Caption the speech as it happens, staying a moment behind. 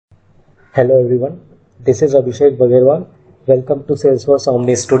Hello everyone, this is Abhishek Bagerwal. Welcome to Salesforce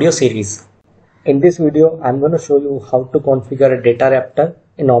Omnistudio series. In this video, I'm going to show you how to configure a Data Raptor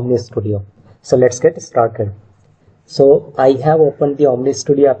in Omnistudio. So let's get started. So I have opened the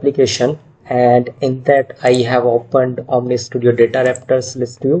Omnistudio application, and in that I have opened Omnistudio DataRaptor's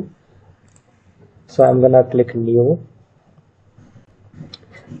list view. So I'm going to click new.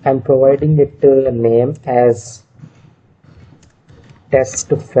 I'm providing it a name as test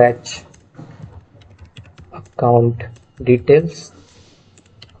fetch account details.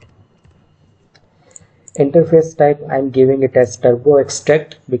 Interface type, I'm giving it as turbo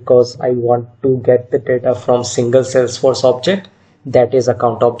extract because I want to get the data from single Salesforce object, that is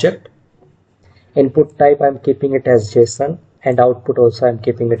account object. Input type, I'm keeping it as JSON, and output also I'm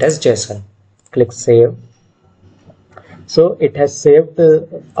keeping it as JSON. Click save. So it has saved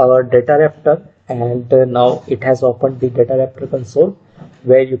our Data Raptor, and now it has opened the Data Raptor console,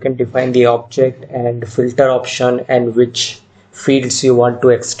 where you can define the object and filter option and which fields you want to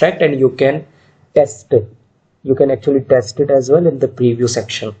extract, and you can test it. You can actually test it as well in the preview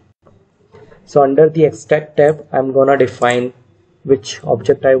section. So under the extract tab, I'm gonna define which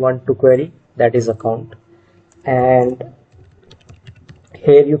object I want to query, that is account, and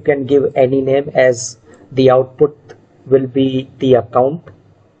here you can give any name, as the output will be the account,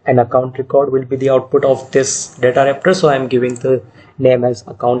 an account record will be the output of this Data Raptor. So I'm giving the name as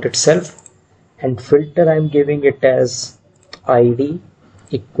account itself, and filter I'm giving it as ID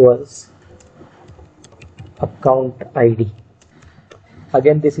equals account ID.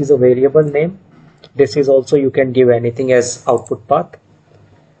 Again, this is a variable name. This is also, you can give anything as output path.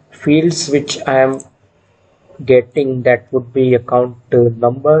 Fields which I am getting, that would be account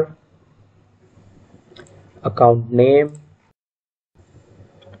number, account name,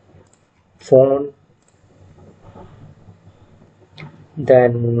 phone,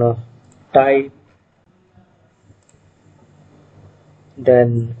 then type,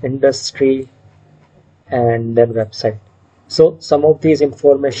 then industry, and then website. So some of these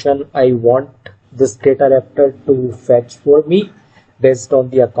information I want this Data Raptor to fetch for me based on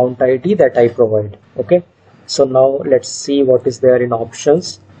the account ID that I provide. Okay, so now let's see what is there in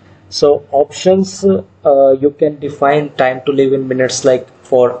options. So options, you can define time to live in minutes, like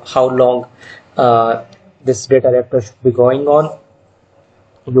for how long this Data Raptor should be going on.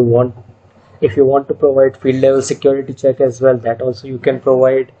 If you want to provide field level security check as well, that also you can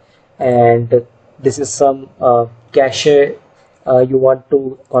provide. And this is some cache you want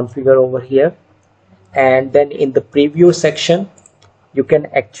to configure over here. And then in the preview section, you can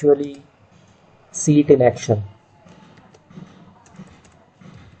actually see it in action.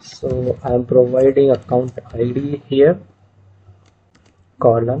 So I am providing account ID here,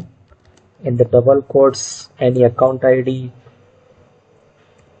 column, in the double quotes any account ID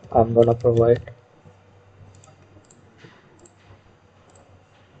I'm gonna provide.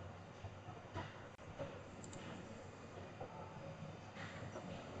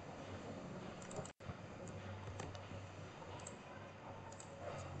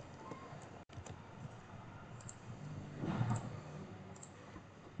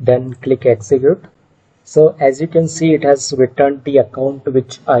 Then click execute. So as you can see, it has returned the account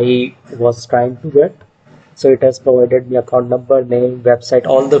which I was trying to get. So it has provided me account number, name, website,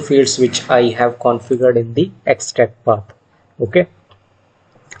 all the fields which I have configured in the extract path. Okay,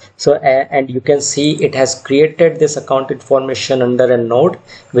 so and you can see it has created this account information under a node,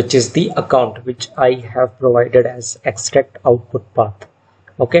 which is the account which I have provided as extract output path.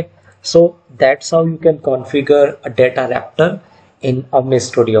 Okay, so that's how you can configure a Data Raptor in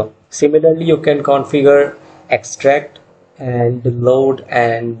Omnistudio. Similarly, you can configure extract and load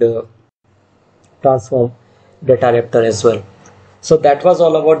and transform Data Raptor as well. So that was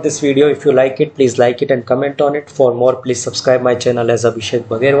all about this video. If you like it, please like it and comment on it. For more, please subscribe my channel as Abhishek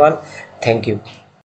Bagerwal. Thank you.